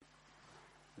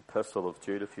Epistle of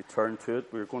Jude. If you turn to it,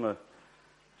 we're going to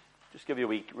just give you a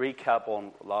wee recap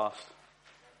on last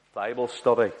Bible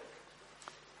study.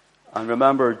 And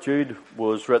remember, Jude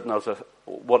was written as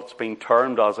what's been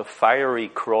termed as a fiery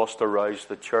cross to rouse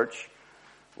the church.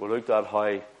 We looked at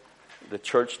how the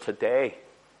church today,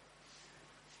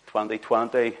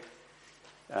 2020,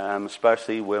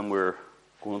 especially when we're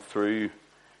going through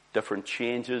different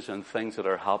changes and things that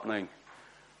are happening,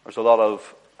 there's a lot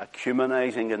of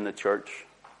ecumenizing in the church,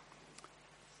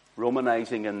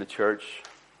 Romanizing in the church,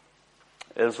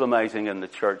 Islamizing in the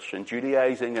church, and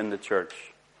Judaizing in the church.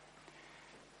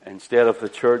 Instead of the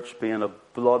church being a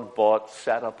blood-bought,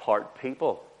 set-apart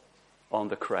people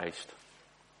unto Christ.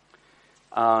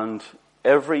 And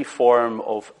every form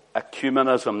of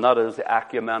ecumenism, that is the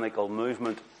ecumenical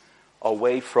movement,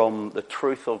 away from the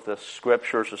truth of the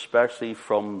Scriptures, especially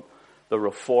from the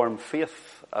Reformed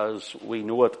faith as we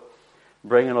know it,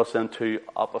 bringing us into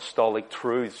apostolic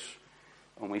truths.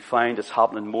 And we find it's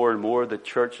happening more and more. The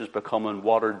church is becoming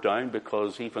watered down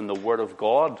because even the Word of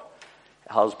God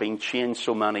has been changed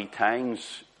so many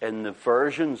times in the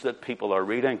versions that people are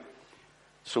reading.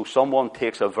 So someone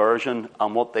takes a version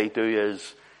and what they do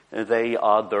is they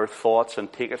add their thoughts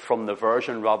and take it from the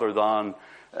version rather than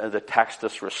the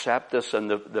Textus Receptus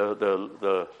and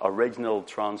the original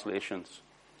translations.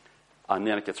 And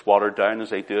then it gets watered down as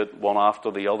they do it one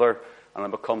after the other, and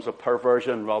it becomes a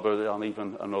perversion rather than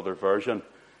even another version.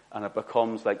 And it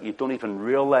becomes like you don't even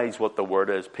realize what the word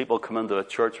is. People come into the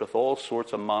church with all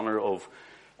sorts of manner of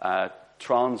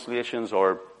translations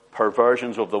or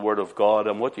perversions of the Word of God.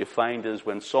 And what you find is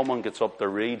when someone gets up to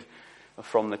read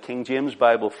from the King James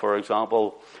Bible, for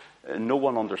example, no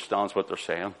one understands what they're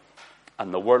saying.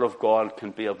 And the Word of God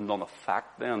can be of none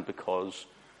effect then because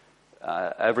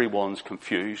everyone's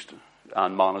confused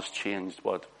and man has changed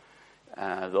what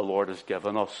the Lord has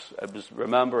given us.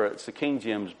 Remember, it's the King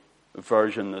James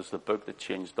Version is the book that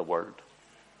changed the Word.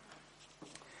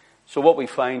 So what we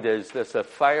find is there's a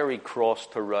fiery cross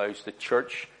to rouse the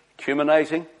church,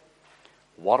 ecumenizing,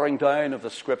 watering down of the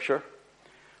Scripture,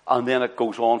 and then it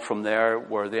goes on from there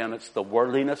where then it's the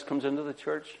worldliness comes into the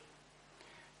church.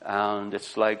 And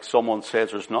it's like someone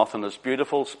says there's nothing as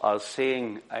beautiful as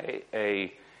seeing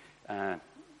an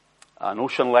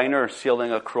ocean liner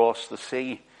sailing across the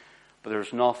sea, but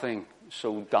there's nothing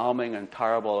so damning and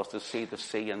terrible as to see the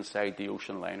sea inside the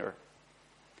ocean liner.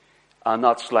 And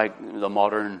that's like the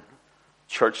modern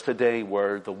church today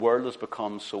where the world has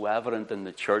become so evident in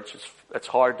the church. It's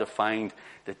hard to find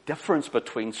the difference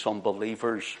between some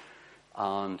believers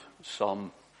and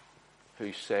some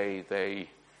who say they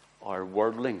are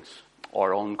worldlings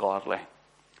or ungodly.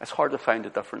 It's hard to find the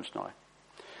difference now.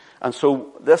 And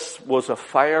so this was a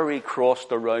fiery cross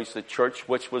to rouse the church,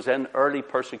 which was in early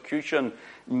persecution,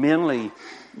 mainly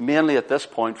at this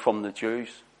point from the Jews,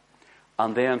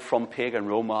 and then from pagan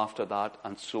Rome after that,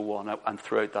 and so on, and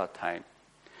throughout that time.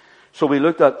 So we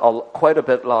looked at quite a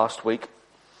bit last week,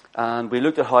 and we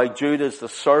looked at how Jude is the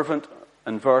servant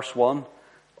in verse 1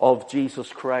 of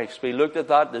Jesus Christ. We looked at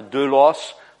that, the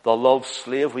doulos, the love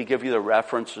slave. We give you the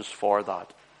references for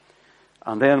that.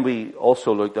 And then we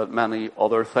also looked at many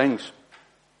other things.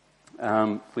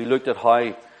 We looked at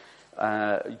how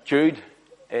Jude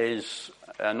is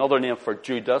another name for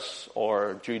Judas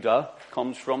or Judah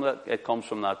comes from it. It comes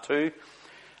from that too.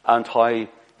 And how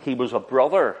he was a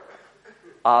brother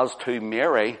as to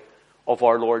Mary of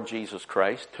our Lord Jesus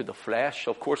Christ, to the flesh.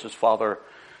 Of course his father,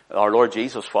 our Lord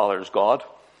Jesus' father is God.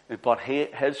 But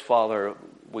his father,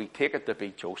 we take it to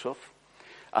be Joseph.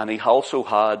 And he also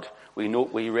had,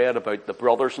 we read about the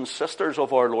brothers and sisters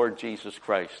of our Lord Jesus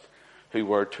Christ, who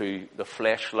were to the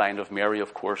flesh line of Mary,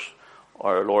 of course.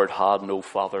 Our Lord had no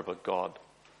father but God.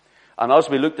 And as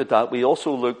we looked at that, we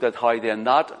also looked at how then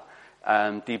that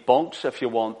debunks, if you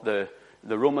want, the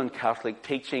Roman Catholic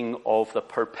teaching of the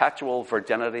perpetual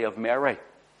virginity of Mary,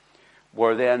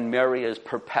 where then Mary is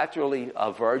perpetually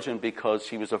a virgin because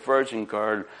she was a virgin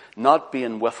girl, not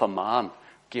being with a man,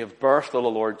 gave birth to the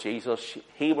Lord Jesus.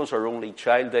 He was her only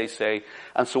child, they say.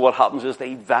 And so what happens is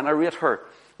they venerate her.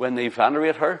 When they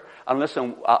venerate her, and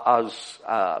listen, as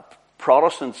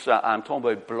Protestants, I'm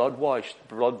talking about blood-washed,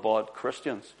 blood-bought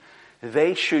Christians,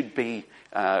 they should be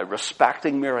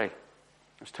respecting Mary.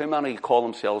 There's too many who call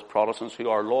themselves Protestants who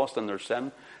are lost in their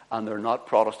sin, and they're not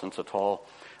Protestants at all.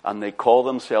 And they call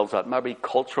themselves that, maybe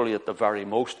culturally at the very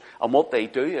most. And what they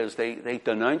do is they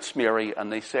denounce Mary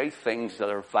and they say things that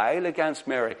are vile against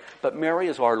Mary. But Mary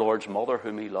is our Lord's mother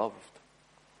whom he loved.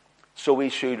 So we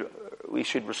should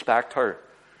respect her.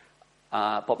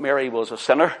 But Mary was a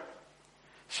sinner.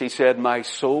 She said, my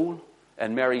soul,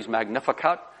 in Mary's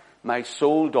Magnificat, my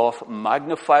soul doth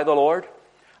magnify the Lord,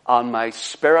 and my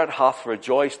spirit hath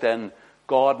rejoiced in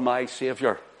God my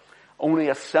Saviour. Only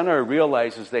a sinner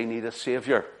realizes they need a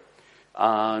Saviour.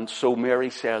 And so Mary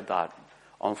said that.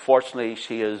 Unfortunately,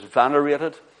 she is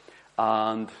venerated,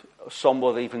 and some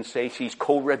will even say she's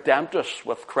co-redemptress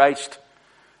with Christ.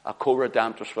 A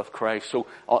co-redemptress with Christ. So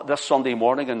this Sunday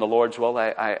morning in the Lord's will,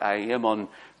 I aim on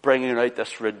bringing out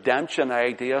this redemption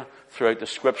idea throughout the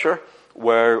Scripture,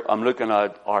 where I'm looking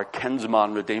at our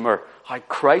kinsman Redeemer. How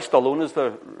Christ alone is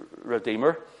the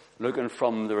Redeemer, looking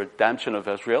from the redemption of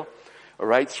Israel,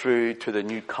 right through to the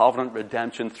new covenant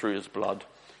redemption through His blood.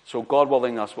 So God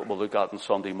willing, that's what we'll look at on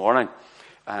Sunday morning.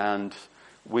 And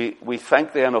we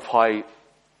think then of how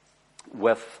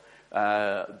with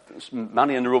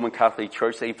many in the Roman Catholic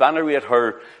Church, they venerate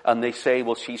her and they say,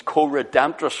 well, she's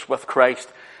co-redemptress with Christ,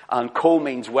 and co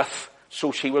means with,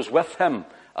 so she was with Him.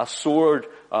 A sword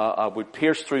would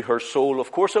pierce through her soul.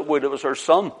 Of course it would. It was her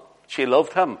son. She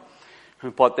loved Him.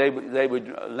 But they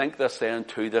would link this then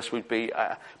to, this would be,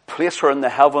 place her in the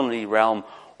heavenly realm,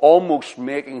 almost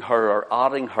making her or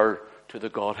adding her to the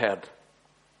Godhead.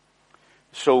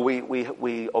 So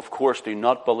we of course do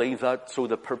not believe that. So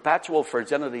the perpetual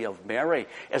virginity of Mary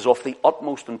is of the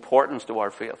utmost importance to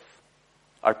our faith.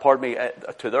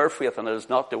 To their faith, and it is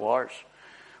not to ours.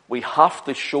 We have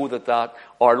to show that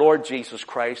our Lord Jesus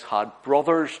Christ had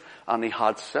brothers and He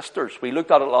had sisters. We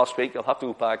looked at it last week. You'll have to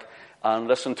go back and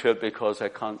listen to it because I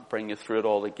can't bring you through it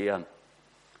all again.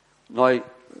 Now,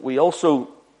 we also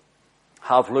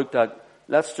have looked at,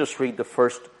 let's just read the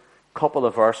first couple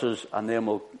of verses and then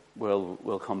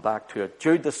we'll come back to it.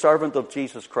 Jude, the servant of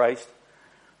Jesus Christ,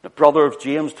 the brother of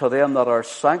James, to them that are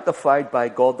sanctified by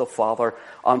God the Father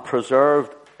and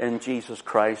preserved in Jesus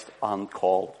Christ and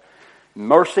called.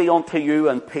 Mercy unto you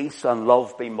and peace and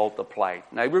love be multiplied.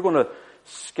 Now we're going to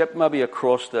skip maybe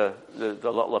across the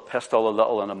little epistle a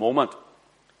little in a moment.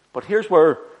 But here's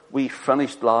where we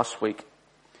finished last week.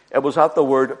 It was at the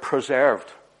word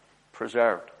preserved.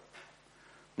 Preserved.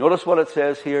 Notice what it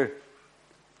says here.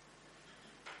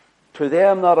 To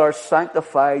them that are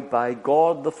sanctified by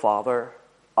God the Father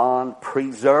and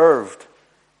preserved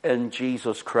in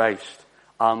Jesus Christ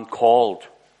and called.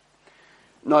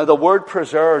 Now the word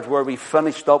preserved, where we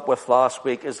finished up with last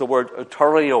week, is the word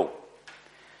tereo.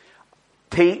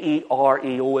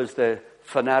 T-E-R-E-O is the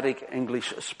phonetic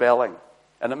English spelling.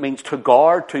 And it means to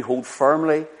guard, to hold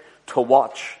firmly, to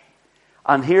watch.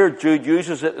 And here Jude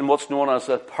uses it in what's known as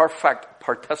a perfect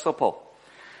participle.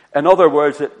 In other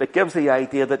words, it gives the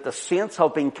idea that the saints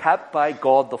have been kept by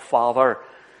God the Father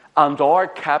and are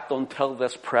kept until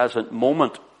this present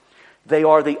moment. They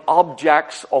are the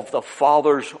objects of the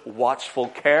Father's watchful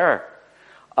care.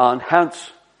 And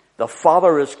hence, the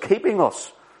Father is keeping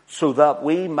us so that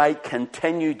we might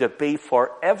continue to be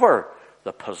forever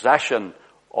the possession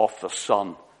of the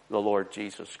Son, the Lord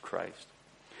Jesus Christ.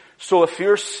 So if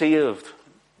you're saved,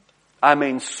 I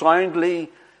mean soundly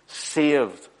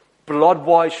saved,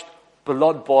 blood-washed,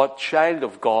 blood-bought child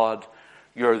of God,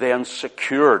 you're then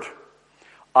secured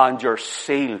and you're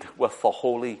sealed with the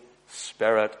Holy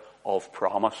Spirit of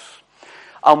promise.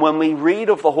 And when we read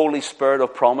of the Holy Spirit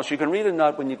of promise, you can read in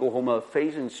that when you go home,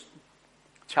 Ephesians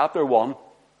chapter 1, I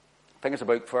think it's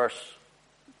about verse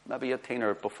maybe 18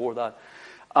 or before that.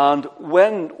 And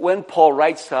when Paul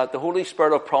writes that, the Holy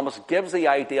Spirit of promise gives the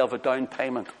idea of a down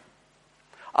payment.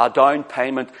 A down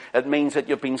payment, it means that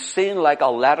you've been sealed like a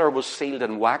letter was sealed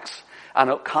in wax, and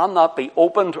it cannot be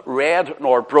opened, read,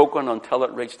 nor broken until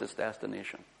it reached its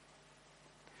destination.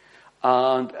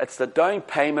 And it's the down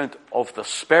payment of the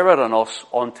Spirit in us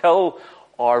until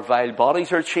our vile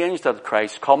bodies are changed at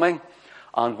Christ's coming,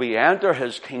 and we enter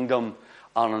His kingdom,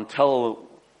 and until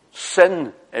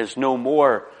sin is no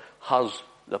more, has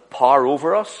the power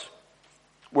over us.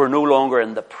 We're no longer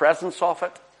in the presence of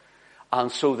it.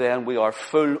 And so then we are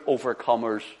full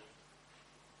overcomers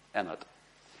in it.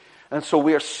 And so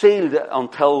we are sealed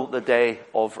until the day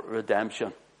of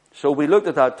redemption. So we looked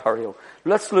at that, tereo.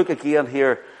 Let's look again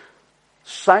here.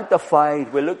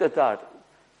 Sanctified, we looked at that.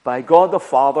 By God the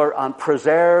Father and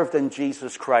preserved in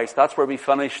Jesus Christ. That's where we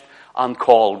finished. And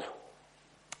called.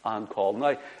 And called.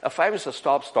 Now, if I was to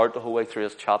start the whole way through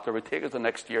this chapter, it would take us the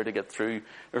next year to get through.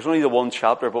 There's only the one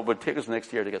chapter, but it would take us the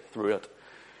next year to get through it.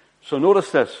 So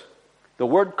notice this. The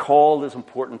word called is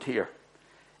important here.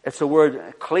 It's the word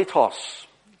kletos.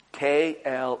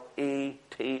 K-L-E-T-O-S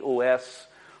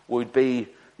would be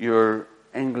your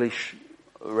English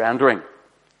rendering.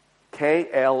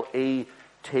 K-L-E-T-O-S.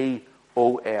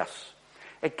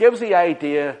 It gives the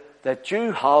idea that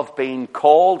you have been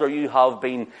called or you have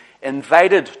been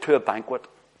invited to a banquet.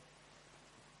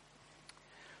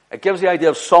 It gives the idea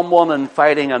of someone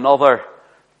inviting another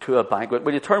to a banquet.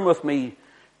 Will you turn with me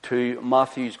to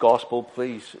Matthew's Gospel,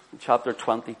 please, chapter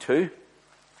 22.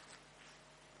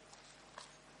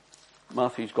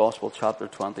 Matthew's Gospel, chapter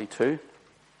 22.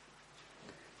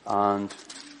 And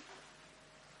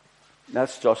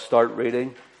let's just start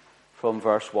reading from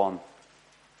verse 1.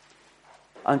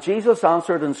 And Jesus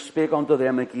answered and spake unto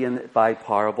them again by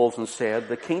parables, and said,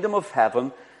 The kingdom of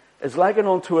heaven is likened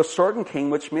unto a certain king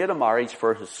which made a marriage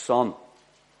for his son,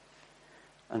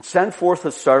 and sent forth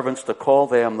his servants to call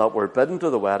them that were bidden to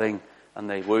the wedding, and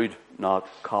they would not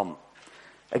come.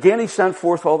 Again he sent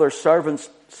forth other servants,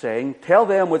 saying, Tell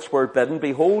them which were bidden,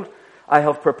 Behold, I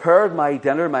have prepared my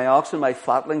dinner, my oxen, my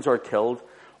fatlings are killed.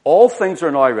 All things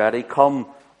are now ready, come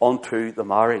unto the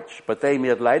marriage. But they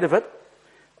made light of it,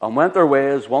 and went their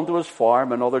ways, one to his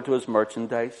farm, another to his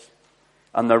merchandise.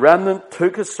 And the remnant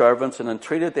took his servants, and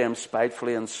entreated them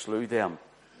spitefully, and slew them.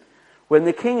 When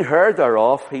the king heard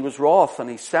thereof, he was wroth, and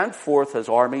he sent forth his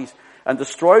armies, and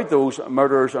destroyed those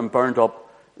murderers, and burned up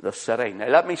the city. Now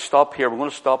let me stop here. We're going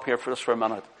to stop here for a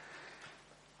minute.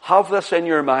 Have this in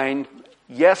your mind.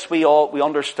 Yes, we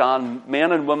understand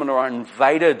men and women are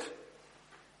invited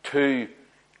to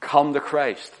come to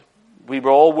Christ. We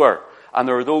all were. And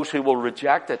there are those who will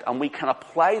reject it. And we can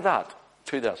apply that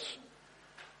to this.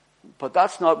 But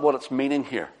that's not what it's meaning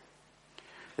here.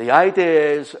 The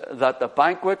idea is that the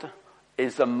banquet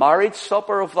is the marriage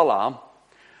supper of the Lamb.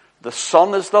 The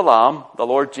Son is the Lamb, the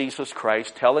Lord Jesus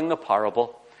Christ, telling the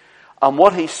parable. And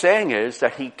what he's saying is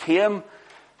that he came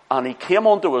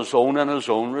unto his own, and his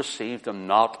own received him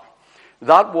not.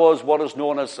 That was what is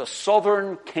known as the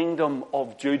southern kingdom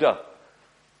of Judah.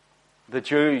 The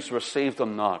Jews received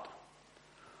him not.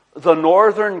 The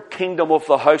northern kingdom of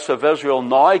the house of Israel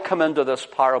now come into this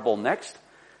parable next.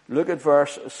 Look at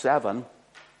verse 7.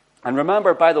 And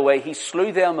remember, by the way, he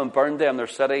slew them and burned them their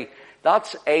city.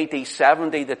 That's AD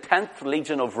 70. The 10th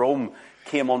legion of Rome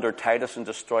came under Titus and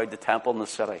destroyed the temple and the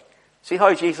city. See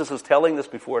how Jesus is telling this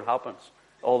before it happens?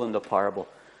 All in the parable.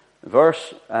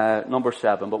 Verse number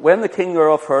 7. But when the king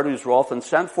thereof heard he was wroth, and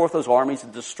sent forth his armies,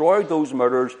 and destroyed those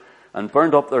murderers, and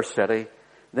burned up their city,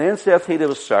 then saith he to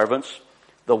his servants,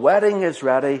 The wedding is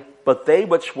ready, but they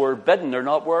which were bidden are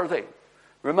not worthy.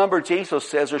 Remember, Jesus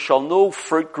says, There shall no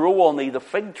fruit grow on thee, the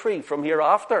fig tree, from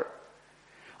hereafter.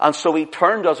 And so he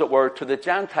turned, as it were, to the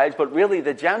Gentiles, but really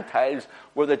the Gentiles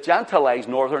were the Gentilized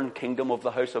northern kingdom of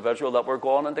the house of Israel that were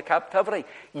gone into captivity.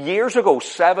 Years ago,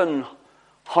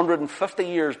 750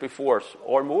 years before,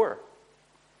 or more.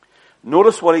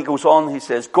 Notice what he goes on, he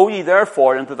says, Go ye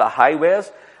therefore into the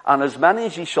highways, and as many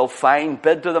as ye shall find,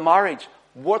 bid to the marriage.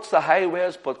 What's the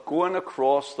highways but going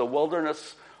across the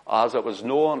wilderness, as it was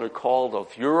known or called,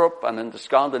 of Europe and into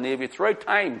Scandinavia throughout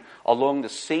time, along the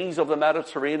seas of the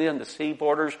Mediterranean, the sea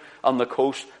borders and the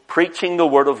coast, preaching the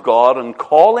word of God and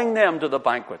calling them to the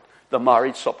banquet, the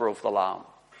marriage supper of the Lamb.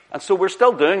 And so we're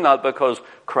still doing that because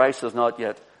Christ has not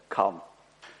yet come.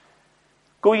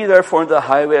 Go ye therefore into the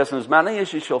highways, and as many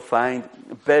as ye shall find,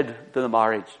 bid to the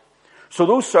marriage. So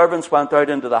those servants went out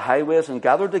into the highways and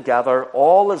gathered together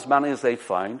all as many as they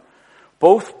found,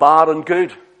 both bad and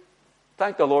good.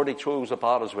 Thank the Lord he chose the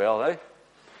bad as well, eh?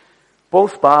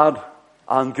 Both bad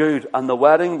and good. And the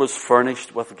wedding was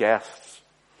furnished with guests.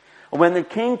 And when the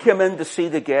king came in to see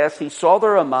the guests, he saw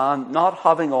there a man not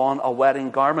having on a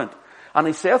wedding garment. And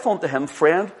he saith unto him,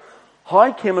 Friend,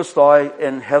 how camest thou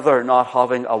in hither not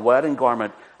having a wedding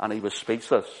garment? And he was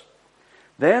speechless.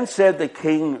 Then said the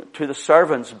king to the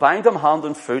servants, Bind him hand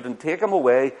and foot, and take him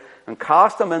away, and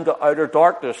cast him into outer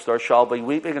darkness. There shall be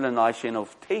weeping and gnashing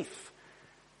of teeth.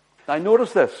 Now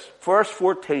notice this, verse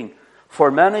 14.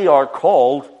 For many are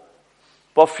called,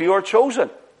 but few are chosen.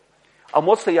 And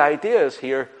what's the idea is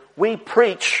here? We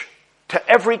preach to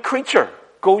every creature.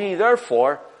 Go ye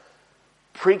therefore,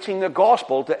 preaching the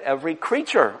gospel to every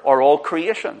creature, or all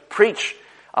creation. Preach.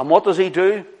 And what does he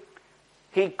do?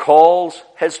 He calls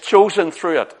his chosen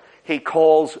through it. He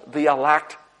calls the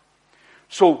elect.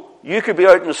 So you could be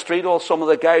out in the street, or some of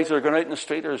the guys that are going out in the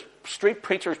street, there's street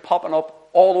preachers popping up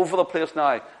all over the place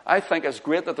now. I think it's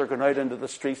great that they're going out into the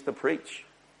streets to preach.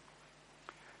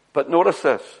 But notice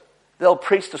this. They'll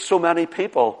preach to so many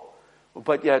people,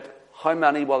 but yet how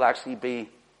many will actually be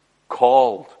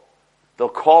called? They'll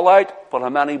call out, but how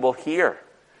many will hear?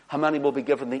 How many will be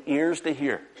given the ears to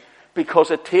hear?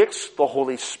 Because it takes the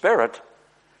Holy Spirit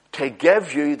to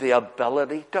give you the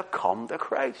ability to come to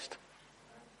Christ.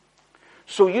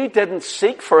 So you didn't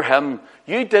seek for him.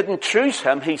 You didn't choose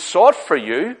him. He sought for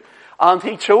you, and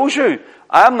he chose you.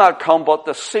 I am not come but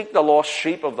to seek the lost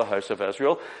sheep of the house of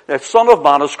Israel. The Son of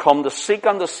Man has come to seek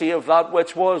and to save that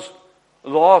which was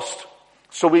lost.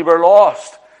 So we were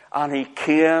lost, and he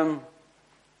came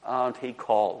and he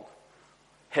called.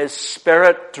 His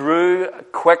Spirit drew,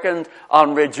 quickened,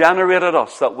 and regenerated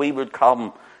us that we would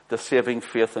come to saving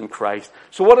faith in Christ.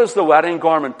 So what is the wedding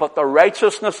garment but the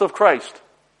righteousness of Christ?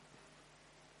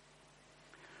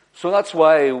 So that's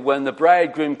why when the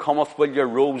bridegroom cometh, will your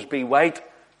robes be white,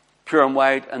 pure and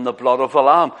white, in the blood of the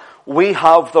Lamb. We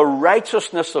have the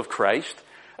righteousness of Christ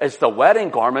as the wedding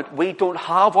garment. We don't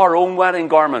have our own wedding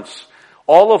garments.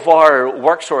 All of our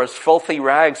works are as filthy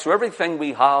rags. So everything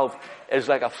we have is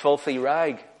like a filthy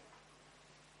rag.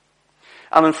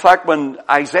 And in fact, when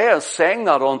Isaiah is saying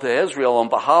that unto Israel on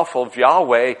behalf of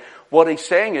Yahweh, what he's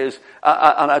saying is,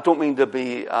 and I don't mean to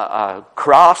be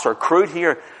crass or crude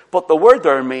here, but the word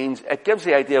there means, it gives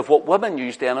the idea of what women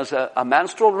used then as a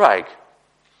menstrual rag.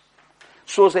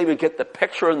 So as they would get the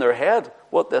picture in their head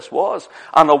what this was.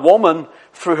 And a woman,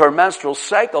 through her menstrual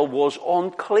cycle, was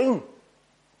unclean.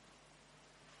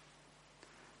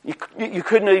 You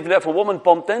couldn't even, if a woman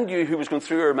bumped into you who was going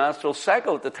through her menstrual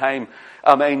cycle at the time,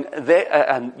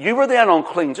 and you were then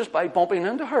unclean just by bumping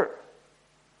into her.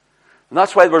 And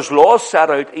that's why there's laws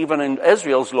set out, even in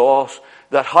Israel's laws,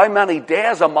 that how many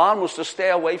days a man was to stay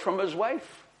away from his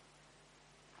wife.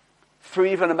 Through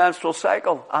even a menstrual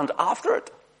cycle, and after it.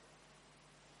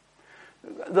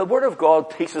 The Word of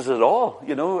God teaches it all,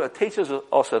 it teaches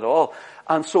us it all.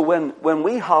 And so when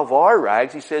we have our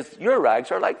rags, he says, your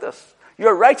rags are like this.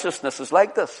 Your righteousness is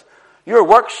like this. Your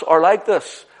works are like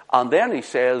this. And then he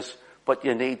says, but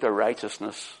you need the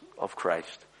righteousness of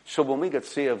Christ. So when we get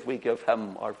saved, we give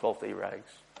him our filthy rags.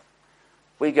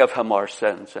 We give him our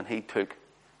sins, and he took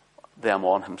them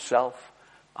on himself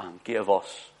and gave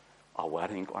us a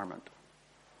wedding garment.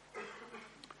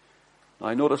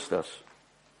 Now notice this.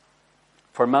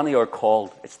 For many are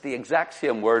called. It's the exact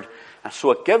same word. And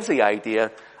so it gives the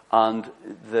idea, and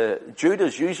Jude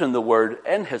is using the word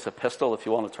in his epistle, if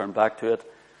you want to turn back to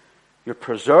it. You're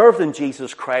preserved in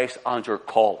Jesus Christ, and you're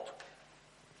called.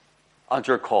 And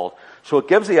you're called. So it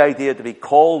gives the idea to be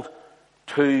called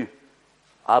to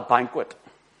a banquet,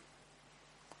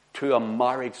 to a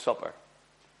marriage supper.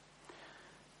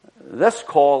 This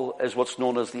call is what's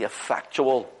known as the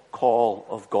effectual call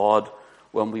of God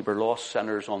when we were lost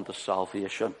sinners unto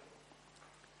salvation.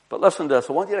 But listen to this.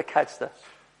 I want you to catch this.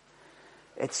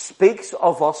 It speaks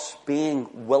of us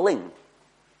being willing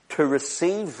to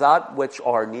receive that which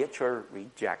our nature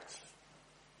rejects.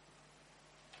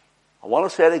 I want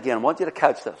to say it again. I want you to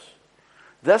catch this.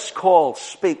 This call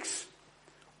speaks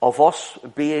of us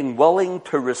being willing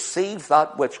to receive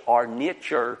that which our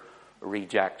nature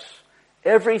rejects.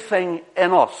 Everything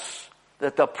in us,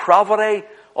 the depravity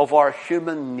of our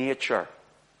human nature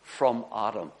from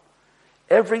Adam,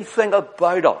 everything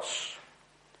about us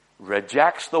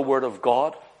rejects the Word of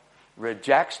God,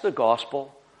 rejects the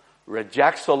gospel,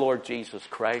 rejects the Lord Jesus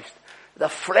Christ. The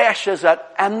flesh is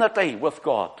at enmity with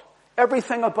God.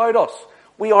 Everything about us.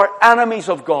 We are enemies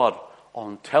of God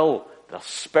until the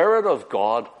Spirit of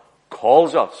God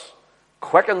calls us,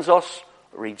 quickens us,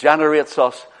 regenerates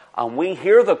us, and we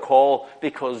hear the call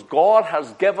because God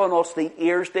has given us the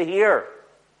ears to hear.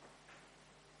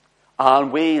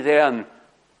 And we then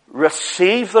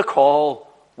receive the call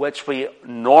which we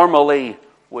normally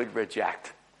would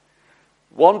reject.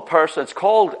 One person, it's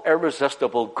called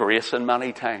irresistible grace in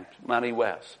many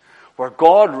ways, where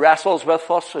God wrestles with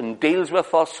us and deals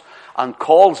with us and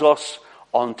calls us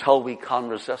until we can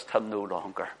resist him no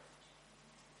longer.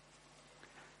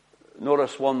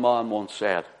 Notice one man once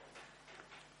said,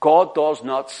 God does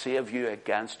not save you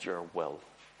against your will,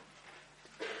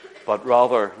 but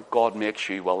rather God makes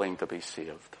you willing to be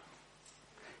saved.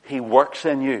 He works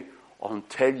in you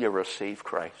until you receive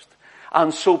Christ.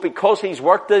 And so because he's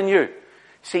worked in you,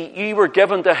 see, you were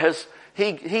given to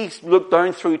he looked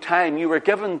down through time, you were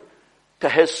given to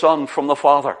his Son from the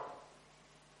Father.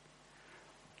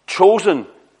 Chosen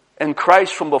in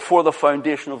Christ from before the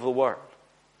foundation of the world.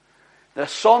 The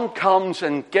Son comes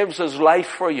and gives his life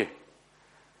for you.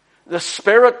 The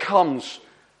Spirit comes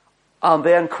and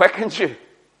then quickens you,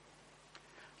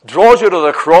 draws you to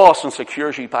the cross and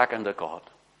secures you back into God.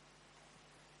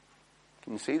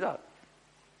 Can you see that?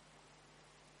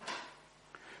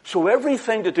 So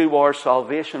everything to do with our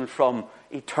salvation from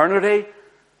eternity,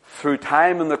 through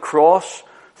time and the cross,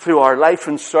 through our life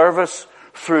and service,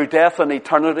 through death and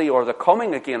eternity, or the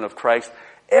coming again of Christ,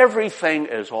 everything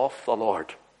is of the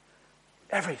Lord.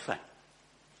 Everything.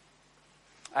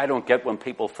 I don't get when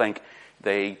people think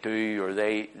they do or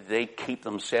they keep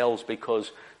themselves,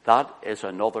 because that is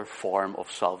another form of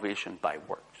salvation by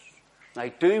works. Now,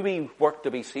 do we work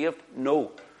to be saved?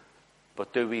 No.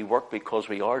 But do we work because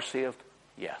we are saved?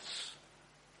 Yes.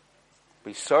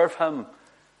 We serve him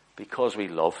because we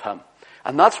love him.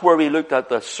 And that's where we looked at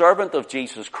the servant of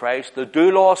Jesus Christ, the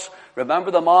doulos.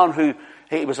 Remember the man who,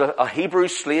 he was a Hebrew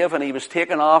slave, and he was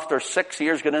taken after 6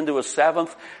 years, got into his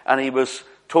 7th, and he was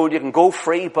told you can go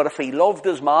free, but if he loved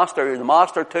his master, the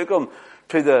master took him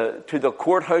to the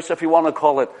courthouse, if you want to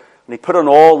call it, and he put an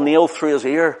awl nail through his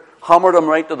ear, hammered him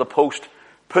right to the post,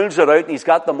 pulls it out, and he's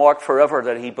got the mark forever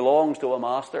that he belongs to a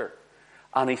master.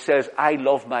 And he says, I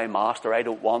love my master, I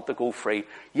don't want to go free.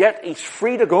 Yet he's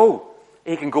free to go.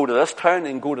 He can go to this town,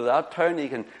 he can go to that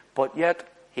town, but yet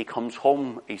he comes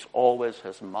home, he's always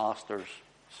his master's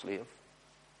slave.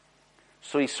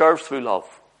 So he serves through love.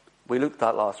 We looked at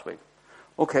that last week.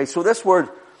 Okay, so this word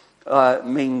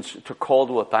means to call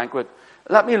to a banquet.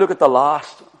 Let me look at the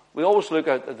last. We always look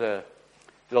at the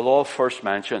law of first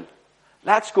mention.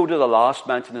 Let's go to the last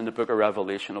mention in the book of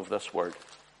Revelation of this word.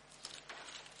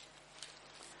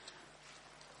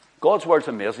 God's word's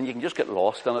amazing. You can just get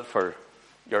lost in it for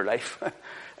your life.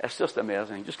 It's just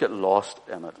amazing. You just get lost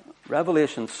in it.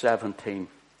 Revelation 17.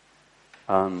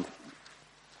 And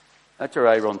let your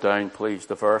eye run down, please,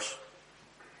 to verse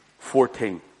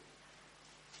 14.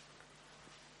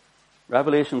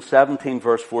 Revelation 17,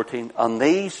 verse 14. And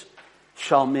these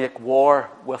shall make war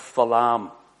with the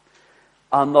Lamb,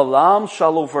 and the Lamb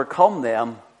shall overcome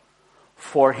them,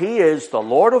 for he is the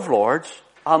Lord of lords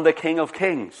and the King of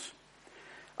kings.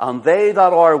 And they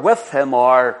that are with him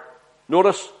are,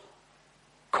 notice,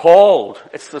 called.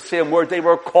 It's the same word. They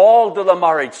were called to the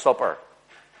marriage supper.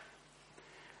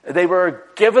 They were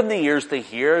given the ears to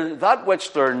hear that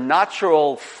which their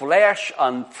natural flesh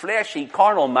and fleshy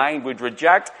carnal mind would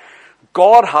reject.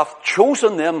 God hath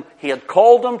chosen them. He had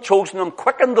called them, chosen them,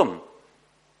 quickened them.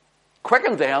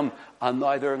 Quickened them, and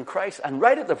now they're in Christ. And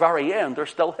right at the very end, they're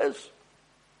still his.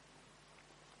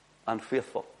 And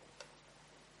faithful.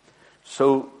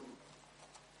 So,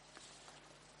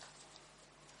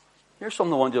 here's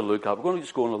something I want you to look at. We're going to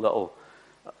just go on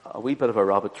a wee bit of a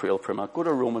rabbit trail for a minute. Go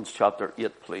to Romans chapter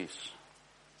 8, please.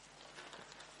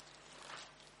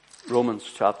 Romans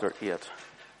chapter 8.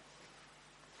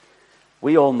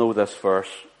 We all know this verse.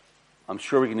 I'm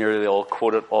sure we can nearly all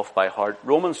quote it off by heart.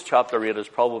 Romans chapter 8 is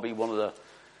probably one of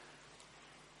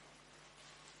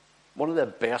the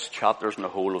best chapters in the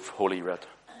whole of Holy Writ,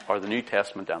 or the New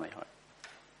Testament anyhow.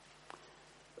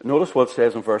 Notice what it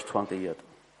says in verse 28.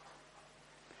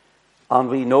 And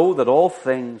we know that all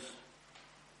things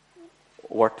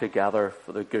work together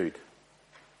for the good.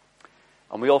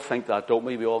 And we all think that, don't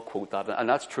we? We all quote that. And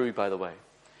that's true, by the way.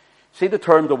 See the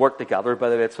term to work together, by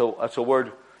the way, it's a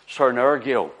word,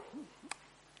 synergio.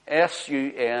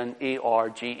 S-U-N-E-R-G-E-O.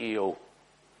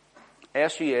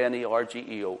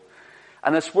 S-U-N-E-R-G-E-O.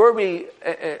 And it's where we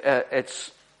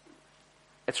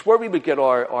would get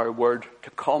our word to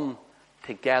come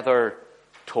together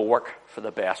to work for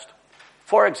the best.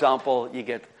 For example, you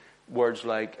get words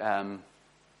like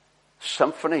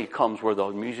symphony comes where the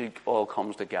music all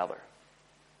comes together.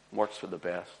 Works for the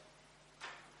best.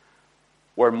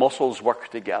 Where muscles work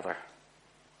together.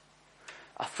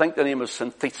 I think the name is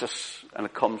synthesis, and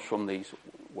it comes from these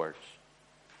words.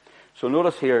 So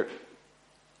notice here,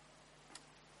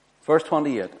 verse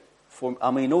 28,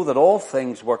 and we know that all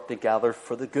things work together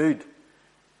for the good,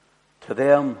 to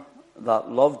them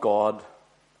that love God,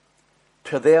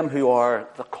 to them who are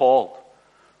the called,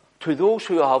 to those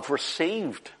who have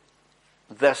received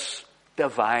this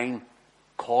divine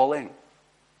calling,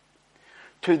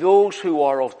 to those who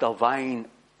are of divine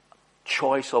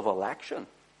choice of election.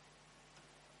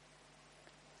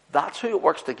 That's who it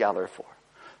works together for.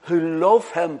 Who love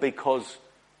him because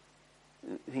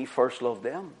he first loved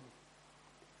them.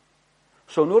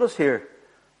 So notice here,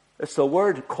 it's the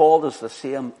word called is the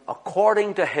same,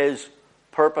 according to his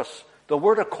purpose. The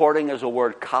word according is a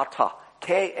word kata,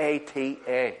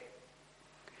 K-A-T-A.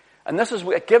 And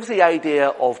it gives the idea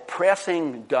of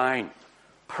pressing down,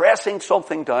 pressing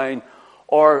something down,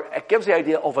 or it gives the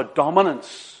idea of a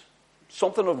dominance,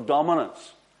 something of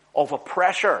dominance, of a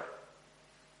pressure.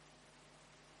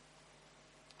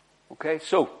 Okay,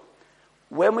 so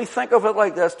when we think of it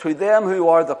like this, to them who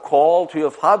are the called, who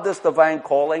have had this divine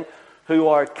calling, who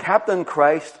are kept in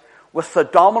Christ with the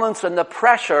dominance and the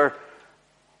pressure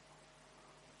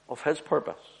of his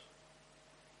purpose.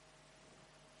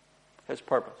 His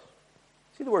purpose.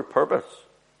 See the word purpose?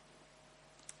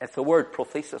 It's the word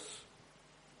prothesis.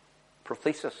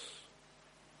 Prothesis.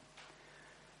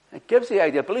 It gives the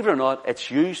idea, believe it or not, it's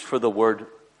used for the word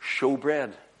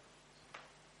showbread.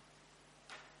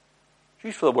 It's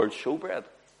used for the word showbread.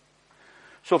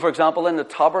 So, for example, in the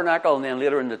tabernacle and then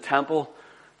later in the temple,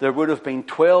 there would have been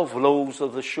 12 loaves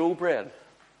of the showbread,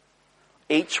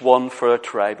 each one for a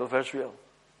tribe of Israel.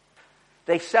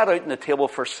 They sat out on the table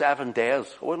for 7 days.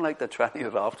 I wouldn't like to try and eat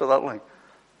it after that. Like,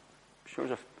 sure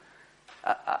as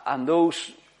and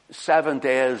those 7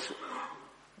 days,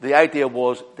 the idea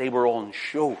was they were on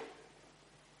show.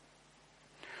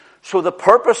 So the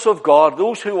purpose of God,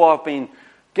 those who have been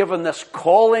given this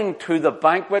calling to the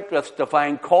banquet, this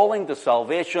divine calling to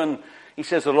salvation, he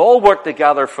says it'll all work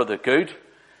together for the good,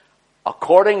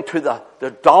 according to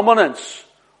the dominance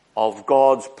of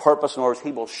God's purpose. In other words,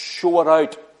 he will show it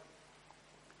out.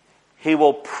 He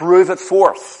will prove it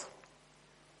forth.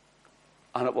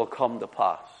 And it will come to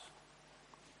pass.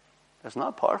 Isn't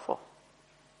that powerful?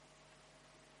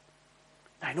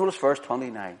 Now notice verse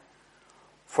 29.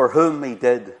 For whom he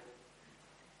did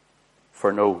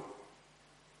foreknow.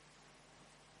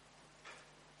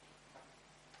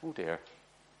 Oh dear.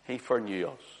 He foreknew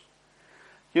us.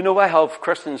 You know, I have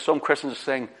some Christians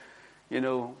saying, you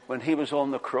know, when he was on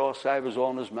the cross, I was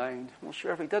on his mind. Well,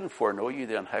 sure, if he didn't foreknow you,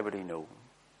 then how would he know?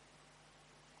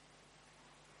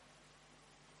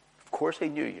 Of course he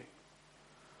knew you.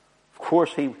 Of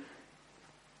course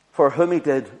for whom he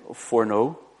did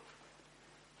foreknow,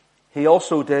 he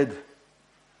also did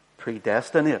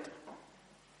predestinate.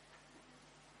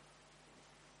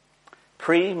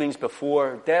 Pre means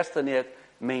before, destinate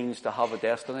means to have a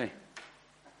destiny.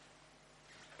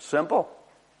 Simple.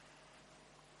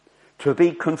 To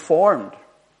be conformed.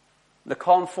 To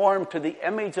conform to the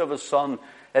image of his Son.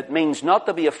 It means not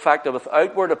to be affected with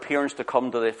outward appearance to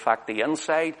come to affect the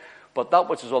inside, but that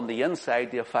which is on the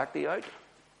inside to affect the out.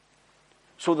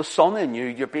 So the Son in you,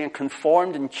 you're being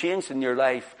conformed and changed in your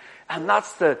life. And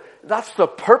that's the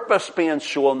purpose being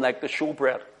shown, like the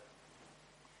showbread.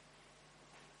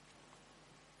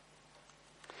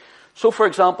 So for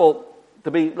example,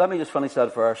 let me just finish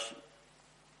that verse.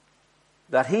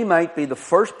 That he might be the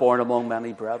firstborn among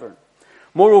many brethren.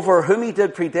 Moreover, whom he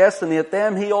did predestinate,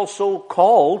 them he also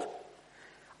called.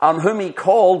 And whom he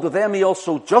called, them he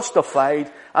also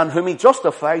justified. And whom he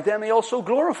justified, them he also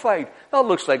glorified. That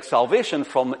looks like salvation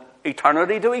from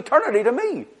eternity to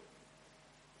me.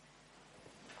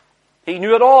 He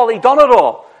knew it all. He done it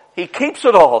all. He keeps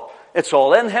it all. It's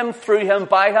all in him, through him,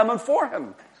 by him, and for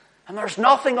him. And there's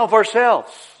nothing of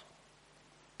ourselves.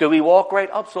 Do we walk right?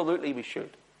 Absolutely we should.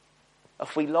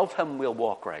 If we love him, we'll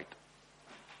walk right.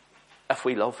 If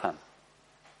we love him.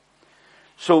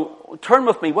 So turn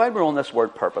with me, while we're on this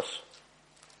word purpose,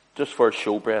 just for a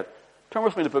showbread, turn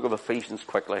with me to the book of Ephesians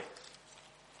quickly.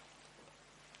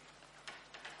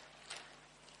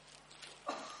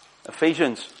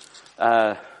 Ephesians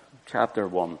chapter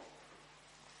 1.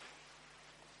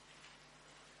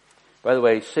 By the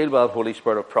way, sealed by the Holy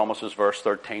Spirit of promises, verse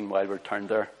 13, while we're turned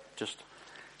there.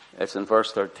 It's in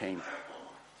verse 13.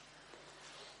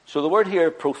 So the word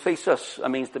here, prothesis,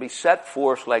 means to be set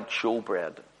forth like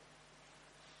showbread.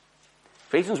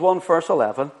 Ephesians 1, verse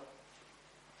 11.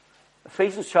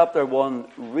 Ephesians chapter 1,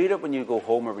 read it when you go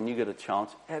home or when you get a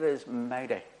chance. It is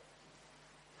mighty.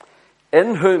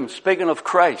 In whom, speaking of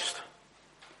Christ,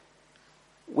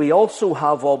 we also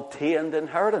have obtained an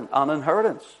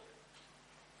inheritance.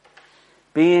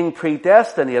 Being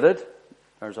predestinated,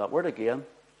 there's that word again,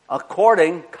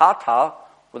 according, kata,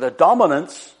 with a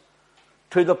dominance,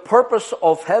 to the purpose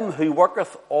of him who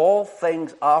worketh all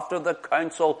things after the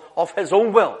counsel of his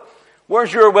own will.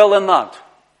 Where's your will in that?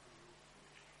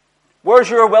 Where's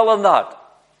your will in that?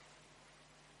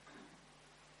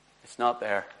 It's not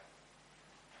there.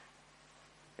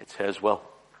 It's his will.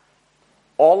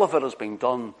 All of it has been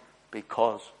done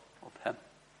because of him.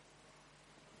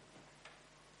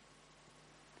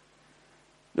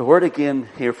 The word again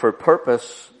here for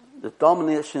purpose, the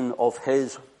domination of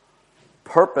his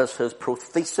purpose, his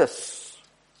prothesis.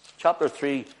 Chapter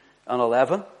 3 and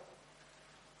 11.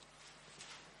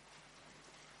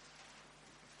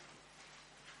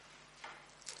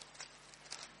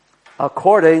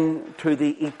 According to the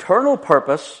eternal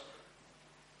purpose,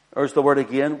 there's the word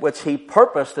again, which he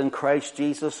purposed in Christ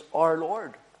Jesus our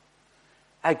Lord.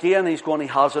 Again, he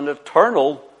has an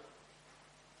eternal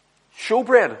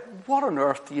showbread. What on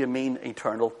earth do you mean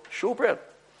eternal showbread?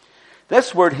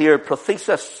 This word here,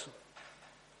 prothesis,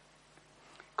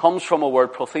 comes from a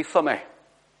word prothethome.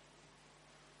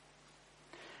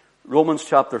 Romans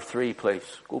chapter 3,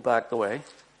 please. Go back the way.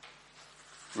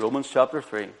 Romans chapter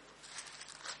 3.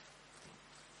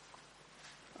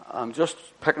 I'm just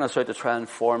picking this out to try and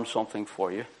form something for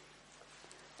you.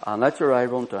 And let your eye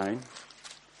run down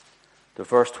to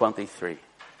verse 23.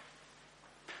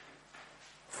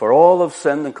 For all have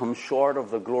sinned and come short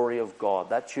of the glory of God.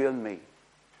 That's you and me.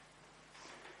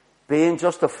 Being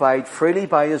justified freely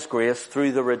by his grace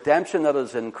through the redemption that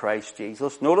is in Christ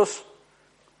Jesus. Notice,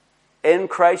 in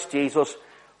Christ Jesus,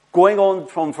 Going on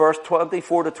from verse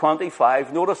 24 to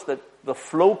 25, notice that the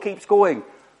flow keeps going.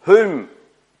 Whom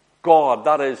God,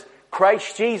 that is,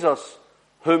 Christ Jesus,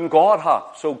 whom God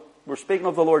hath. So we're speaking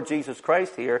of the Lord Jesus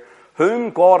Christ here.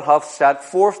 Whom God hath set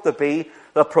forth to be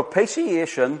the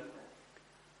propitiation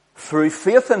through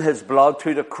faith in his blood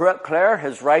to declare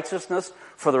his righteousness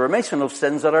for the remission of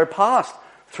sins that are past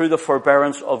through the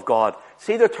forbearance of God.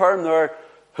 See the term there,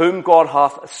 whom God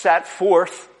hath set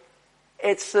forth.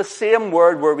 It's the same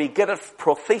word where we get it,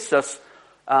 prothesis.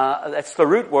 It's the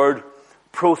root word,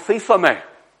 prothethome.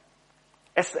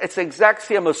 It's the exact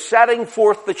same as setting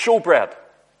forth the showbread.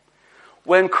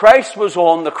 When Christ was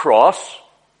on the cross,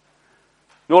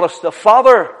 notice the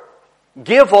Father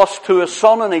gave us to his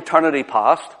Son in eternity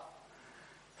past.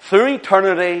 Through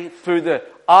eternity, through the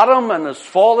Adam and his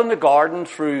fall in the garden,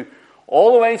 through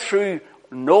all the way through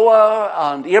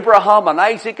Noah and Abraham and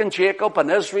Isaac and Jacob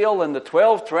and Israel and the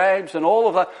 12 tribes and all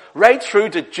of that, right through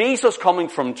to Jesus coming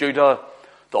from Judah,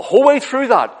 the whole way through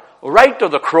that, right to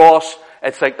the cross,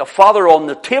 it's like the Father on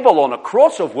the table on a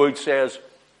cross of wood says,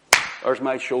 there's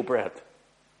my showbread.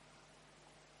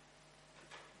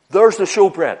 There's the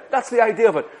showbread. That's the idea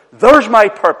of it. There's my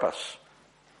purpose.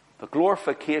 The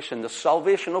glorification, the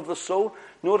salvation of the soul,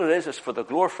 you know what it is? It's for the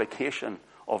glorification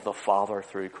of the Father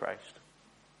through Christ.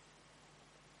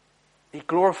 He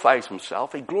glorifies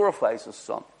himself. He glorifies his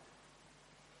Son.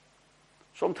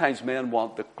 Sometimes men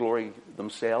want the glory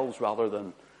themselves rather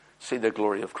than see the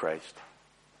glory of Christ.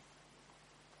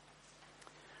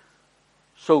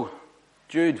 So,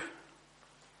 Jude,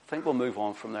 I think we'll move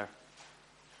on from there.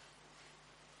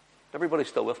 Everybody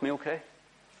still with me okay?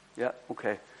 Yeah,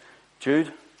 okay.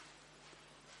 Jude.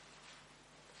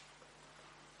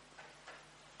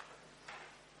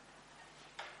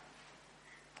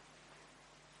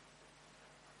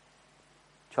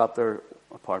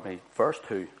 Verse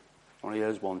 2. Only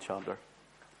is one chapter.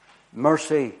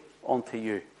 Mercy unto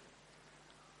you.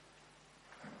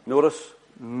 Notice,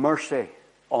 mercy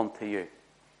unto you.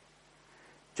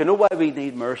 Do you know why we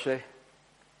need mercy?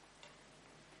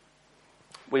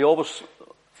 We always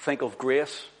think of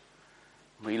grace.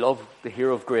 We love to hear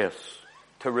of grace.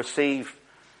 To receive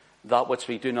that which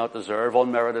we do not deserve,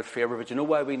 unmerited favor. But you know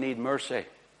why we need mercy?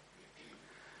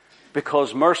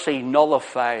 Because mercy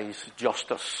nullifies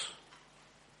justice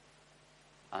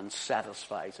and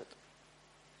satisfies it.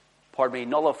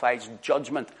 Nullifies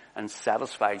judgment and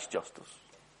satisfies justice.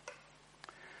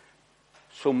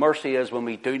 So mercy is when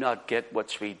we do not get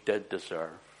what we did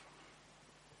deserve.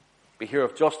 We hear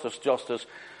of justice.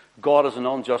 God is an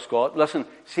unjust God. Listen,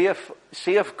 see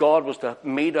if God was to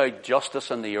mete out justice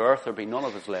in the earth, there'd be none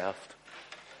of us left.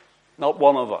 Not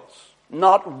one of us.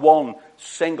 Not one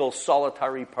single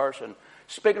solitary person.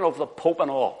 Speaking of the Pope and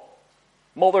all.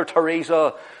 Mother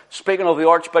Teresa, speaking of the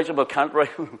Archbishop of Canterbury.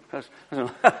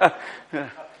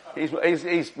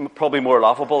 he's probably more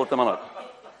laughable at the minute.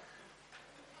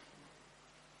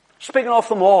 Speaking of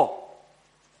them all.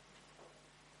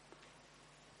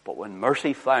 But when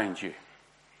mercy finds you,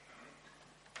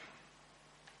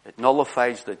 it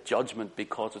nullifies the judgment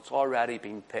because it's already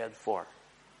been paid for.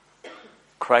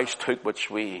 Christ took what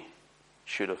we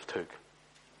should have took.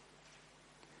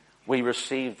 We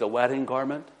received the wedding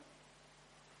garment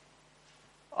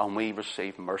and we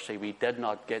received mercy. We did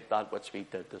not get that which we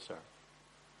did deserve.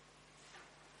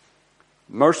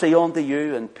 Mercy unto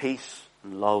you and peace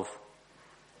and love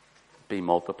be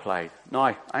multiplied.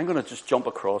 Now, I'm going to just jump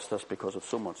across this because of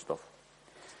so much stuff.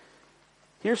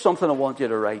 Here's something I want you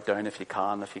to write down if you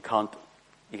can. If you can't,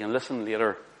 you can listen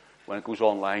later when it goes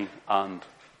online and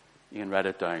you can write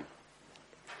it down.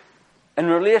 In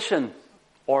relation,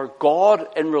 or God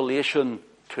in relation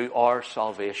to our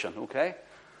salvation, okay?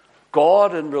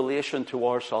 God in relation to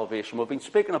our salvation. We've been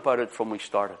speaking about it from we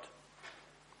started.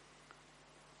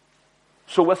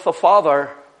 So with the Father,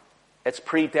 it's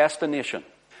predestination.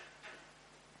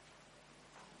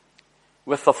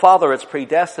 With the Father, it's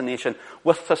predestination.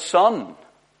 With the Son,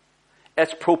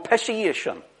 it's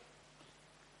propitiation.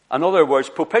 In other words,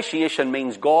 propitiation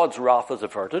means God's wrath is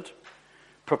averted.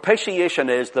 Propitiation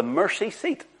is the mercy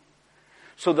seat.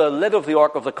 So the lid of the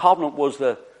Ark of the Covenant was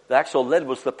the actual lid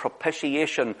was the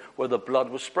propitiation where the blood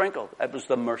was sprinkled. It was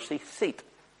the mercy seat.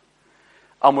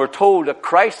 And we're told that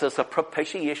Christ is a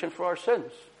propitiation for our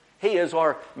sins. He is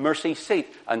our mercy seat.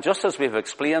 And just as we've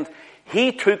explained,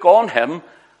 He took on Him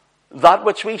that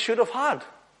which we should have had.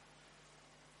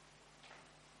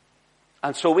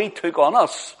 And so He took on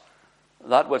us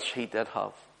that which He did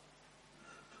have.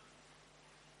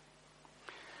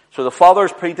 So the Father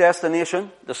is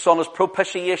predestination, the Son is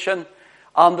propitiation,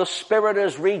 and the Spirit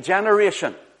is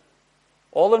regeneration.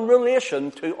 All in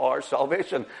relation to our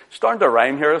salvation. Starting to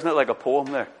rhyme here, isn't it? Like a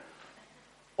poem there.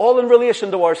 All in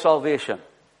relation to our salvation.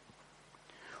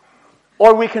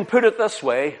 Or we can put it this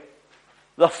way,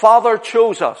 the Father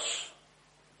chose us.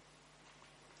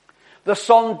 The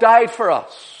Son died for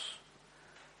us.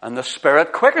 And the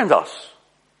Spirit quickened us.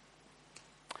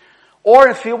 Or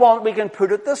if you want, we can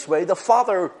put it this way, the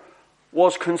Father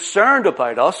was concerned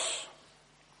about us.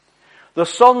 The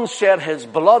Son shed His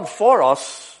blood for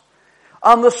us.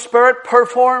 And the Spirit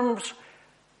performs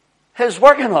His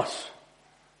work in us.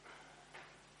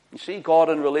 You see, God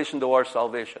in relation to our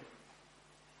salvation.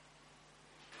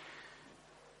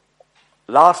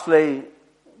 Lastly,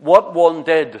 what one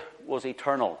did was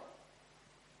eternal.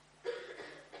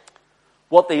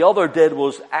 What the other did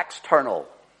was external.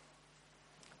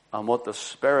 And what the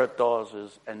Spirit does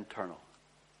is internal.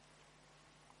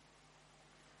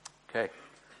 Okay.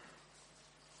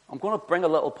 I'm going to bring a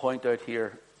little point out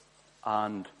here.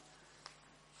 And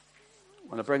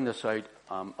when I bring this out,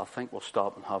 I think we'll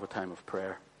stop and have a time of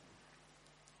prayer.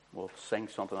 We'll sing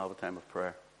something and have a time of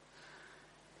prayer.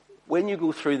 When you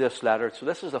go through this letter, so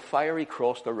this is a fiery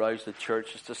cross to rouse the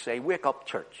church, is to say, wake up,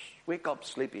 church. Wake up,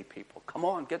 sleepy people. Come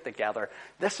on, get together.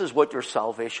 This is what your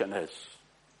salvation is.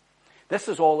 This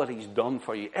is all that He's done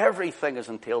for you. Everything is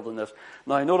entailed in this.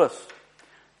 Now notice,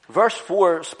 verse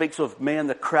 4 speaks of men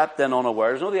that crept in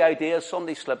unawares. You know, the idea is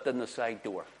somebody slipped in the side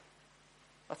door.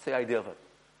 That's the idea of it.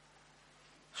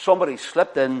 Somebody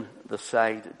slipped in the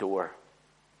side door.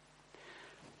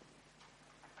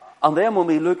 And then when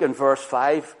we look in verse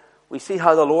 5, we see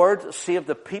how the Lord saved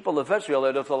the people of Israel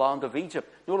out of the land of Egypt.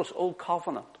 Notice, Old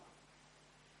Covenant.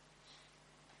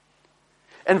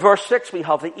 In verse 6, we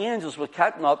have the angels which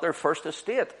kept not their first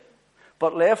estate,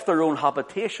 but left their own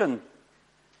habitation.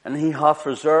 And He hath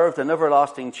reserved in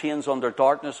everlasting chains under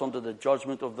darkness unto the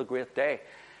judgment of the great day.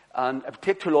 And it would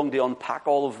take too long to unpack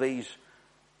all of these.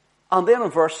 And then in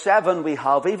verse 7, we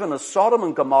have even as Sodom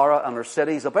and Gomorrah and their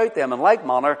cities about them in like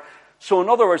manner. So in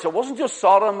other words, it wasn't just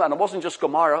Sodom and it wasn't just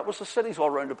Gomorrah, it was the cities all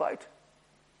round about.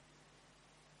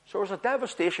 So there was a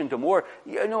devastation to more.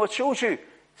 You know, it shows you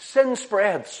sin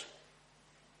spreads.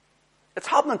 It's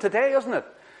happening today, isn't it?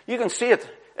 You can see it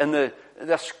in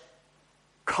this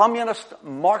communist,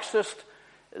 Marxist,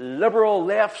 liberal,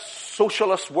 left,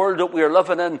 socialist world that we are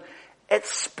living in. It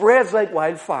spreads like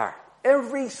wildfire.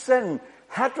 Every sin,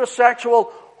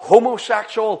 heterosexual,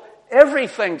 homosexual,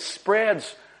 everything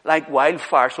spreads like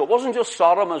wildfire. So it wasn't just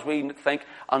Sodom, as we think,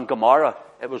 and Gomorrah.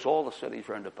 It was all the cities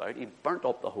round about. He burnt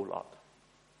up the whole lot.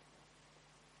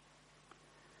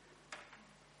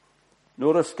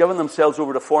 Notice, giving themselves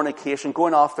over to fornication,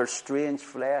 going after strange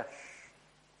flesh,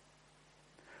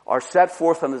 are set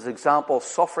forth in His example,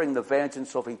 suffering the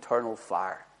vengeance of eternal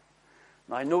fire.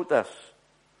 Now note this.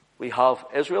 We have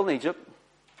Israel and Egypt,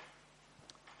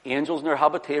 angels in their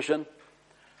habitation.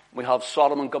 We have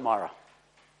Sodom and Gomorrah.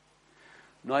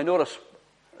 Now notice,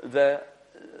 the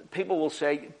people will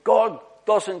say, God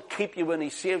doesn't keep you when He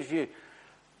saves you.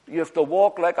 You have to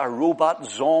walk like a robot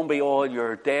zombie all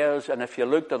your days, and if you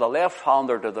look to the left hand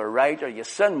or to the right, or you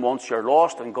sin once, you're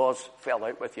lost, and God's fell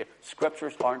out with you.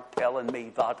 Scriptures aren't telling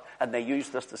me that, and they use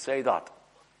this to say that.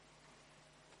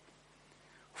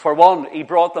 For one, He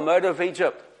brought them out of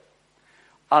Egypt.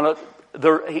 And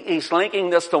He's linking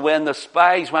this to when the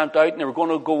spies went out and they were going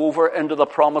to go over into the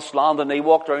promised land, and they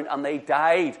walked around and they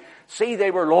died. See,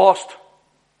 they were lost.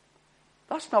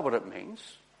 That's not what it means.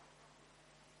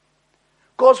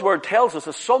 God's word tells us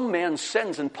that some men's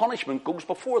sins and punishment goes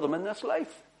before them in this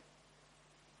life.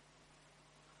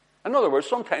 In other words,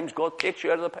 sometimes God takes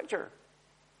you out of the picture.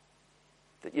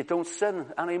 That you don't sin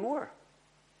anymore.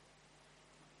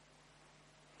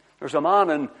 There's a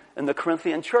man in the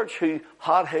Corinthian church who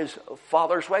had his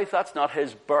father's wife. That's not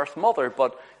his birth mother,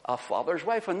 but a father's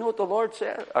wife. And know what the Lord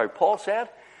said, or Paul said?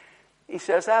 He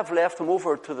says, I've left him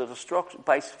over to the destruction,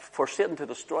 for Satan to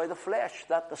destroy the flesh,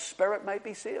 that the spirit might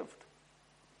be saved.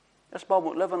 This man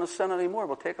won't live in his sin anymore.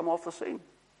 We'll take him off the scene.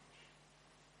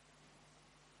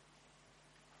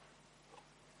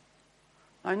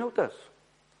 Now note this.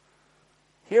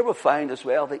 Here we find as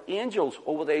well the angels,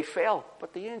 they fell,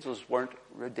 but the angels weren't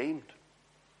redeemed.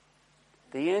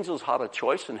 The angels had a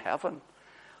choice in heaven.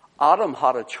 Adam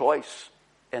had a choice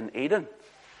in Eden.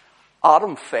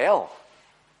 Adam fell.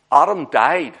 Adam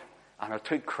died. And it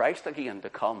took Christ again to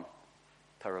come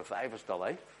to revive us to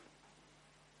life.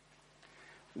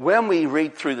 When we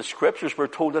read through the Scriptures, we're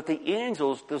told that the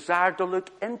angels desire to look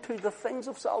into the things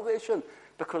of salvation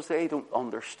because they don't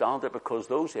understand it, because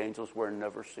those angels were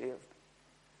never saved.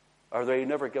 Are they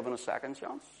never given a second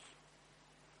chance?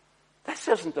 This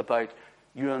isn't about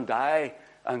you and I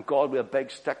and God with a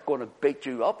big stick going to beat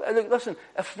you up. And listen,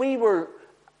 if we were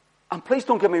And please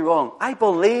don't get me wrong. I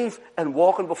believe in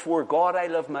walking before God. I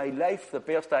live my life the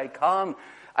best I can.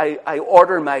 I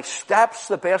order my steps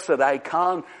the best that I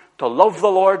can to love the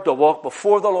Lord, to walk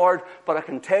before the Lord. But I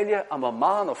can tell you, I'm a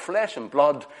man of flesh and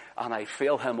blood, and I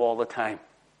fail him all the time.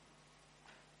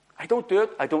 I don't do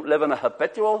it. I don't live in a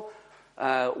habitual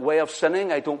way of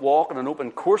sinning. I don't walk in an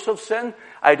open course of sin.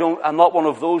 I'm not one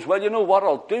of those, well, you know what,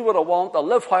 I'll do what I want, I'll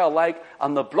live how I like,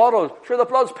 and the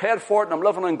blood's paid for it, and I'm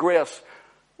living in grace.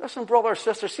 Listen, brother or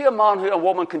sister, see a man who a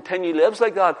woman continually lives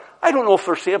like that. I don't know if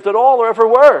they're saved at all or ever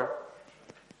were.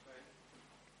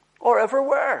 Or ever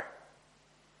were.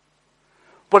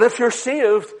 But if you're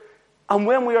saved, and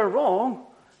when we are wrong,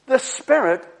 the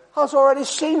Spirit has already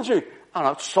sealed you. And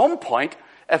at some point,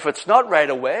 if it's not right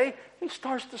away, he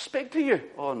starts to speak to you.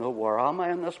 Oh no, where am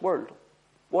I in this world?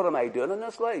 What am I doing in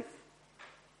this life?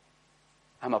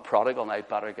 I'm a prodigal and I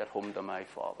better get home to my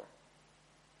Father.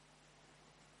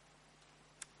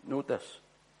 Note this.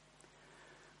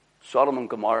 Sodom and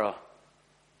Gomorrah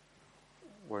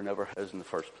were never his in the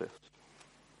first place.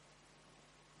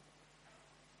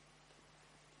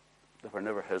 They were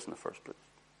never his in the first place.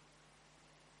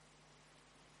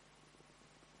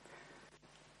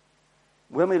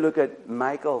 When we look at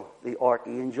Michael, the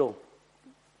archangel,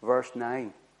 verse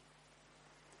 9,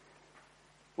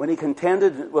 when he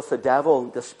contended with the devil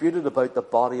and disputed about the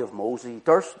body of Moses, he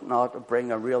durst not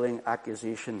bring a railing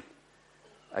accusation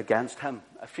against him.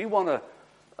 If you want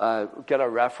to get a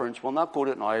reference, we'll not go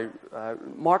to it now.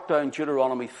 Mark down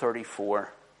Deuteronomy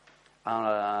 34,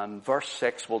 and verse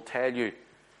 6 will tell you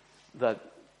that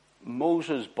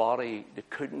Moses' body, it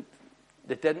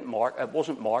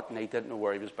wasn't marked, and they didn't know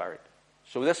where he was buried.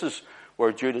 So this is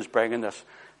where Jude is bringing this.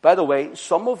 By the way,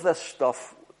 some of this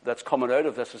stuff that's coming out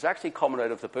of this is actually coming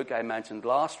out of the book I mentioned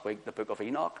last week, the book of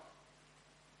Enoch,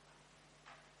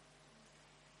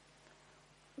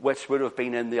 which would have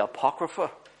been in the Apocrypha,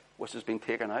 which has been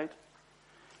taken out.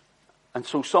 And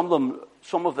so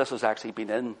some of this has actually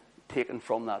been taken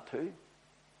from that too.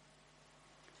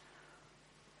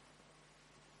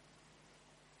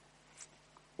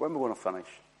 Where am I going to finish?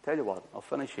 Tell you what, I'll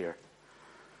finish here.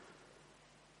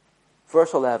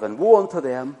 Verse 11, woe unto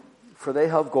them, for they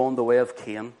have gone the way of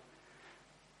Cain,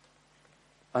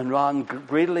 and ran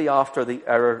greedily after the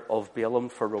error of Balaam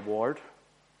for reward,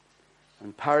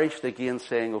 and perished the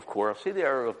gainsaying of Korah. See the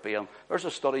error of Balaam. There's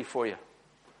a study for you.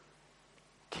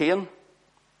 Cain,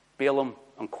 Balaam,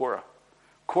 and Korah.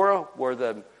 Korah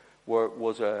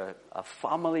was a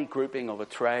family grouping of a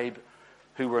tribe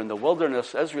who were in the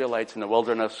wilderness, Israelites in the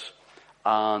wilderness,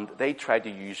 and they tried to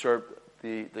usurp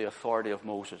the authority of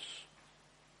Moses.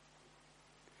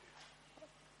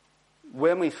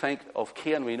 When we think of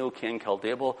Cain, we know Cain killed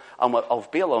Abel. And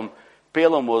of Balaam,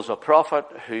 Balaam was a prophet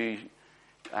who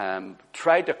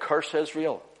tried to curse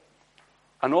Israel.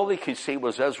 And all he could see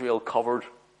was Israel covered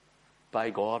by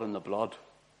God in the blood.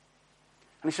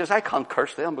 And he says, I can't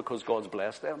curse them because God's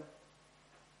blessed them.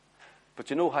 But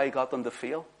you know how he got them to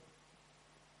fail?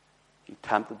 He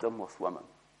tempted them with women.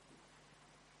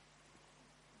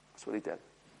 That's what he did.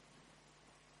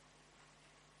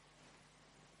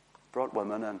 Brought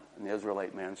women in, and the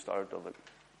Israelite men started to look.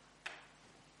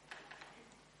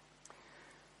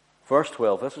 Verse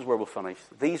 12, this is where we'll finish.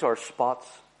 These are spots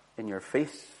in your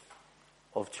feasts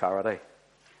of charity,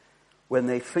 when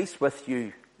they feast with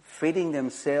you, feeding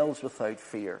themselves without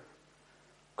fear.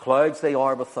 Clouds they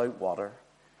are without water,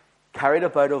 carried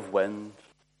about of wind,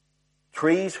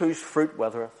 trees whose fruit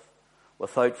withereth,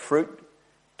 without fruit,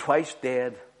 twice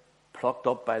dead, plucked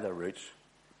up by the roots.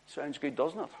 Sounds good,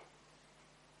 doesn't it?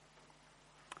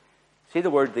 See the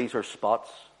word, these are spots.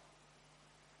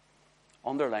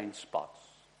 Underline spots.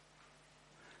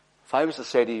 If I was to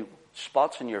say to you,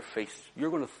 spots in your face, you're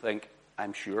going to think,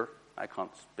 I'm sure, I can't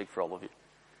speak for all of you,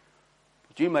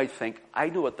 but you might think, I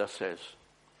know what this is.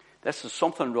 This is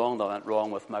something wrong that went wrong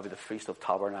with maybe the Feast of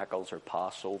Tabernacles or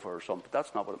Passover or something, but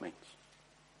that's not what it means.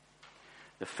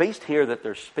 The feast here that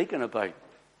they're speaking about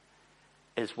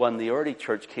is when the early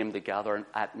church came together and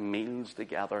at meals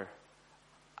together.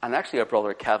 And actually, our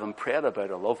brother Kevin prayed about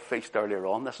a love feast earlier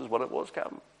on. This is what it was,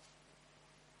 Kevin.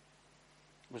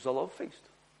 It was a love feast.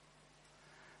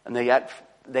 And they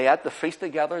ate the feast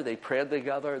together, they prayed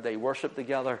together, they worshipped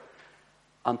together.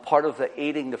 And part of the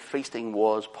eating, the feasting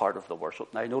was part of the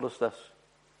worship. Now, notice this.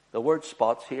 The word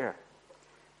spots here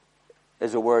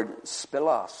is the word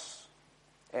spilas.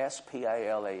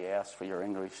 S-P-I-L-A-S for your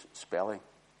English spelling.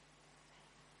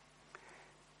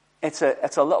 It's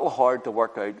a little hard to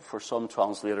work out for some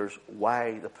translators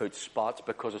why they put spots,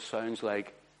 because it sounds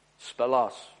like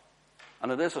spilos.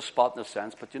 And it is a spot in a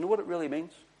sense, but do you know what it really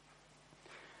means?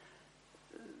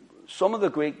 some of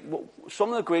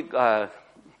the Greek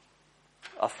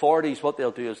authorities, what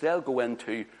they'll do is they'll go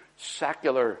into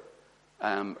secular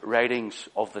writings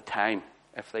of the time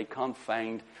if they can't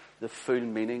find the full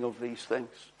meaning of these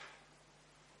things.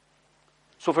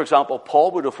 So, for example, Paul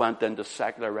would have went into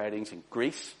secular writings in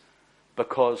Greece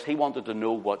because he wanted to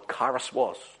know what charis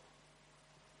was.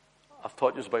 I've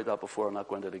taught you about that before, I'm not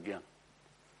going into it again.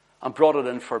 And brought it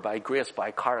in for by grace,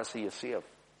 by charis you save.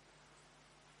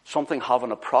 Something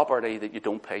having a property that you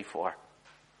don't pay for.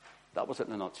 That was it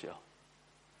in a nutshell.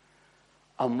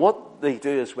 And what they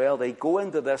do as well, they go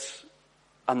into this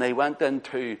and they went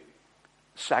into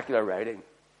secular writing.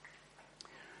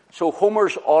 So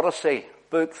Homer's Odyssey,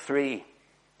 book 3,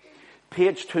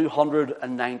 page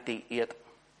 298,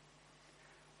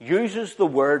 uses the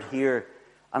word here,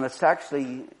 and it's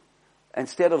actually,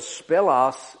 instead of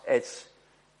spilos, it's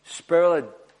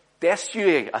spiridesue.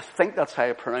 I think that's how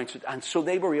you pronounce it. And so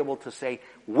they were able to say,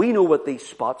 we know what these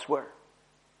spots were.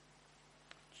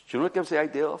 Do you know what it gives the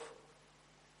idea of?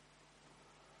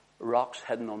 Rocks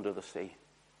hidden under the sea.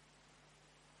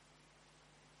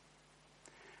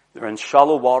 They're in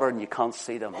shallow water and you can't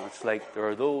see them. It's like there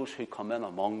are those who come in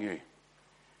among you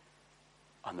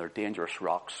and they're dangerous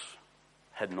rocks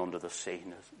hidden under the sea.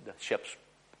 And the ships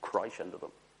crash into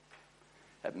them.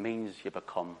 It means you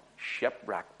become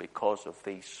shipwrecked because of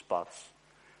these spots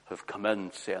who've come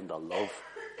in saying they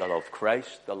love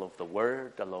Christ, they love the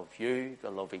Word, they love you, they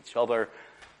love each other.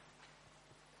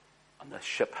 And the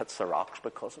ship hits the rocks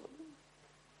because of it.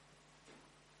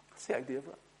 That's the idea of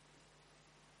it.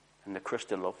 In the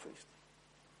Christian love feast.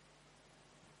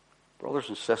 Brothers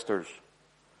and sisters,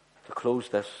 to close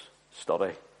this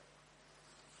study,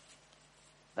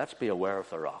 let's be aware of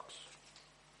the rocks.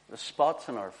 The spots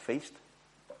in our feast.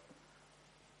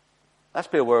 Let's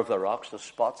be aware of the rocks, the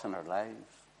spots in our lives.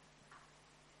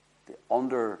 The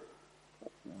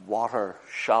underwater,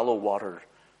 shallow water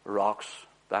rocks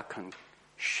that can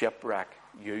shipwreck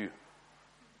you.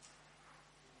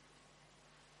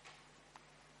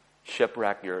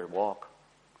 Shipwreck your walk.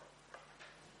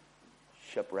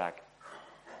 Shipwreck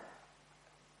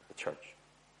the church.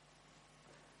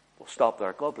 We'll stop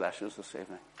there. God bless you this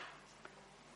evening.